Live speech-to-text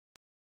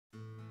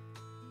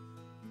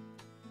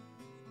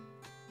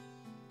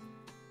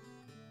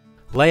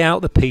Lay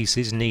out the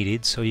pieces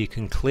needed so you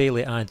can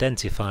clearly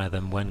identify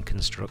them when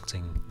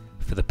constructing.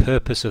 For the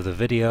purpose of the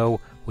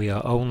video, we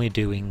are only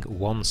doing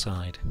one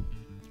side.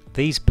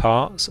 These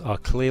parts are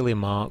clearly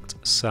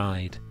marked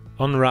side.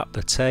 Unwrap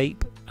the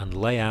tape and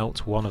lay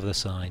out one of the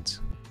sides.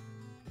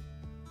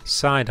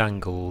 Side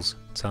angles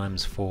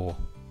times 4.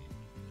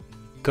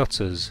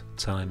 Gutters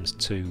times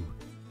 2.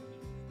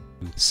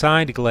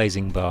 Side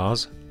glazing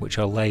bars, which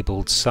are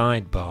labelled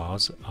side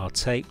bars, are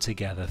taped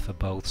together for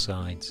both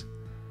sides.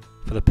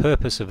 For the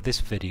purpose of this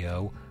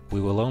video,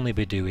 we will only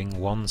be doing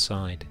one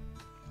side.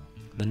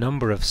 The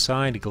number of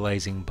side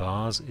glazing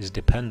bars is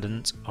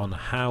dependent on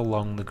how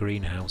long the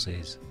greenhouse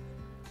is.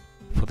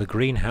 For the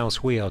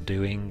greenhouse we are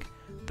doing,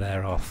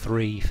 there are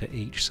 3 for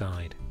each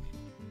side.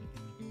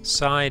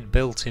 Side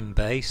built-in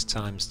base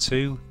times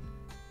 2,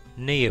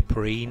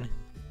 neoprene,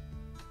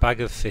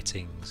 bag of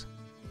fittings.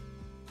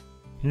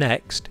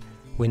 Next,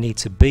 we need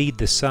to bead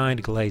the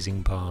side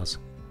glazing bars.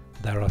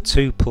 There are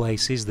 2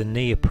 places the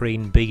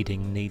neoprene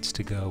beading needs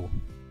to go.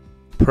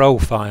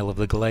 Profile of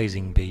the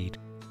glazing bead.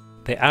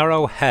 The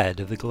arrow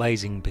head of the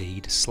glazing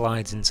bead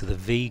slides into the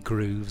V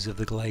grooves of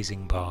the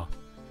glazing bar.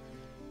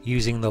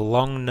 Using the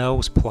long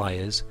nose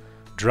pliers,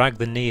 drag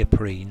the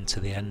neoprene to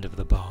the end of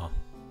the bar.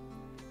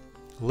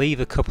 Leave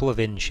a couple of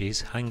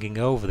inches hanging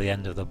over the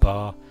end of the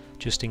bar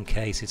just in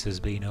case it has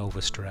been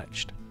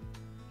overstretched.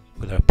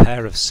 With a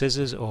pair of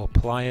scissors or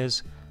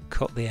pliers,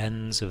 cut the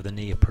ends of the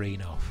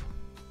neoprene off.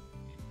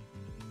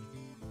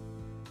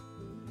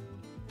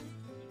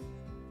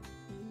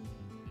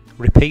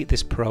 Repeat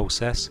this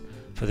process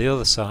for the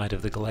other side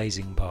of the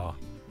glazing bar.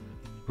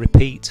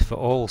 Repeat for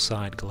all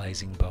side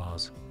glazing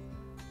bars.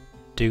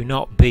 Do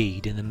not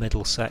bead in the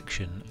middle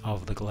section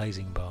of the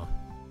glazing bar.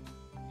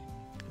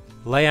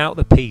 Lay out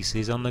the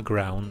pieces on the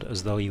ground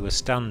as though you were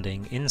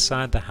standing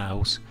inside the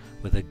house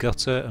with the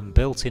gutter and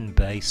built-in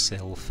base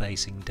sill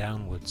facing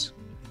downwards.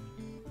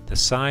 The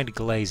side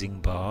glazing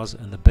bars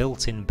and the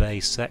built-in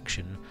base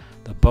section,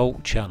 the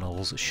bolt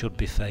channels should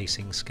be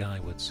facing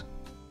skywards.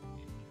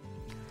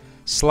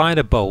 Slide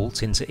a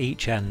bolt into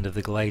each end of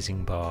the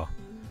glazing bar.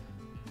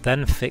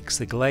 Then fix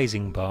the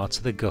glazing bar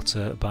to the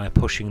gutter by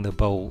pushing the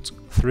bolt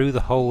through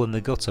the hole in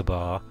the gutter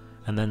bar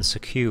and then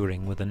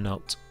securing with a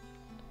nut.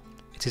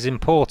 It is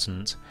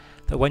important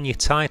that when you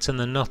tighten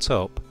the nut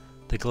up,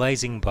 the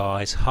glazing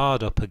bar is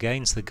hard up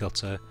against the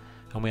gutter,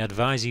 and we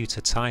advise you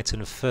to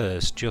tighten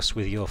first just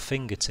with your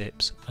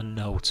fingertips and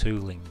no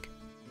tooling.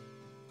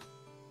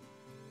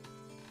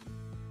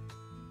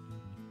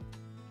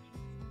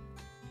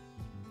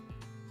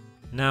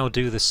 Now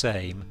do the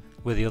same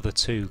with the other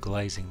 2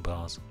 glazing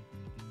bars.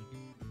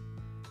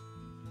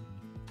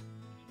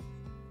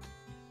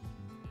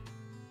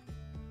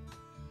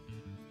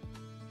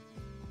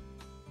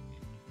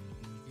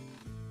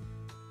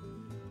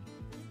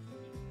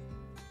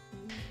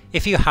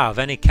 If you have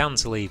any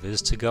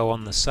cantilevers to go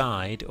on the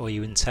side, or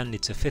you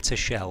intended to fit a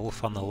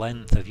shelf on the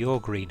length of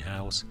your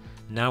greenhouse,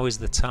 now is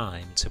the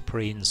time to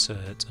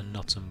pre-insert a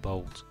nut and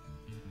bolt.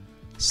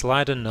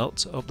 Slide a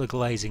nut up the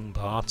glazing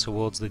bar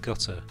towards the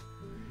gutter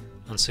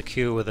and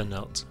secure with a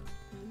nut.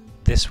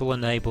 This will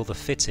enable the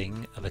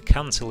fitting of a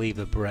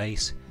cantilever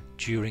brace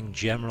during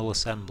general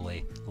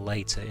assembly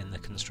later in the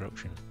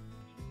construction.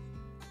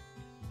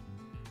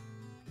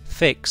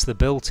 Fix the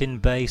built-in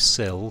base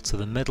sill to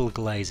the middle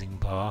glazing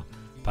bar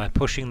by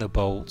pushing the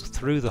bolt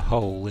through the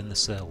hole in the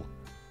sill.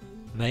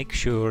 Make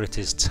sure it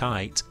is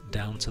tight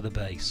down to the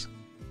base.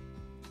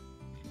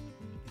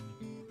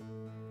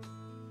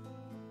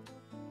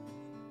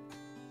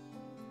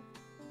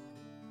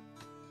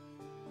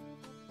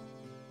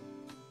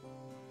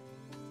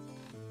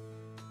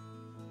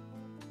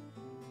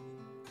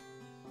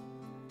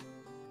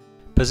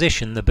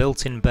 Position the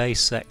built-in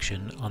base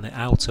section on the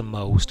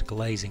outermost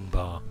glazing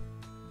bar.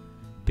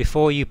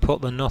 Before you put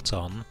the nut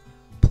on,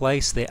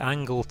 place the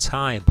angle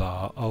tie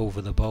bar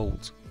over the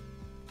bolt.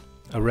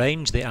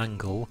 Arrange the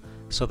angle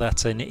so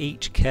that in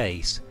each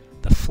case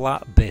the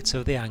flat bit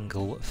of the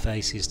angle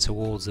faces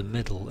towards the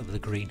middle of the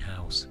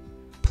greenhouse.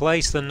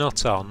 Place the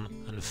nut on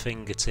and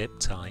fingertip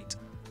tight.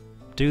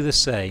 Do the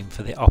same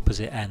for the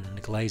opposite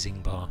end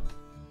glazing bar.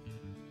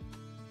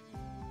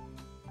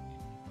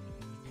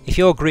 If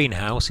your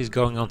greenhouse is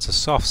going onto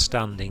soft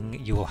standing,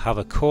 you will have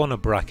a corner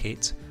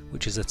bracket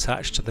which is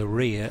attached to the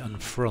rear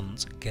and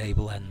front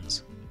gable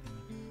ends.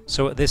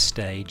 So at this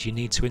stage you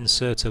need to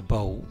insert a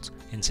bolt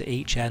into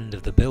each end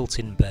of the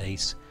built-in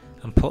base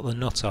and put the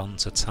nut on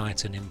to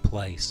tighten in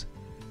place.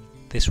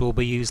 This will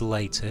be used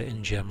later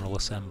in general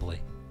assembly.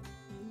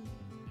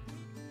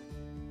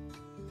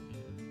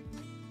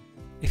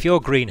 If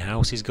your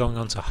greenhouse is going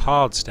onto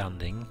hard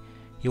standing,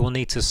 you will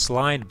need to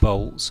slide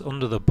bolts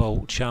under the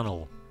bolt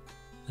channel.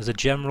 As a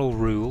general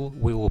rule,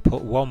 we will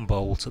put 1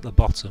 bolt at the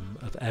bottom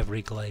of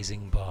every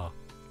glazing bar.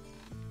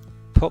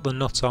 Put the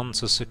nut on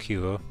to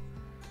secure.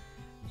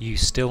 You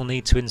still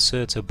need to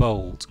insert a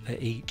bolt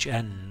at each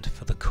end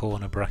for the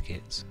corner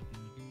brackets.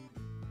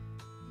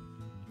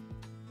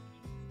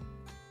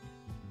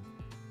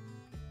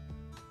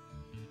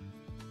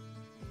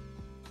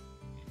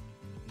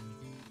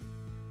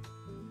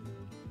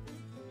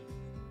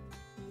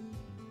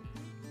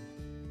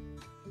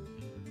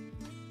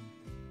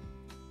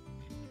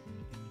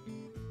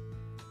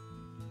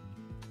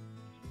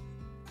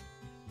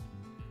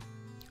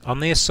 On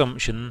the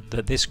assumption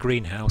that this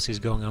greenhouse is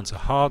going onto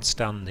hard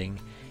standing,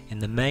 in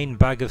the main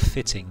bag of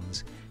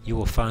fittings you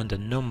will find a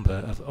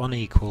number of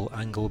unequal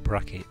angle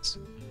brackets.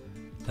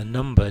 The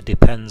number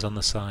depends on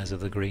the size of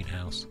the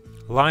greenhouse.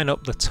 Line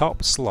up the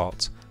top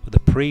slot with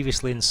the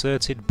previously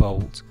inserted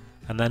bolt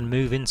and then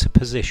move into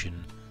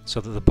position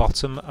so that the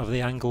bottom of the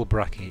angle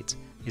bracket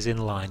is in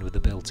line with the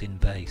built-in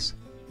base.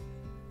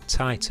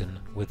 Tighten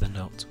with the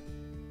nut.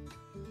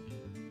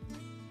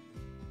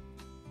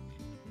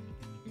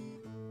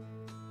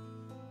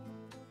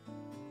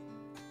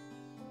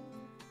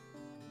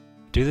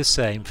 Do the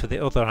same for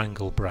the other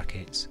angle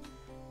brackets.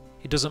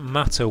 It doesn't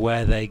matter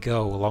where they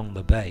go along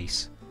the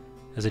base.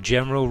 As a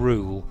general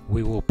rule,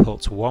 we will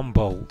put one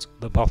bolt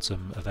at the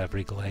bottom of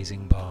every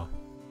glazing bar.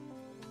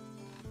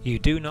 You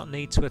do not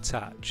need to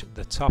attach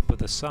the top of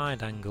the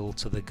side angle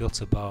to the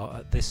gutter bar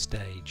at this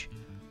stage.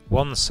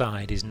 One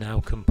side is now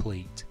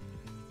complete.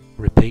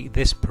 Repeat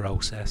this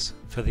process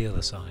for the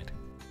other side.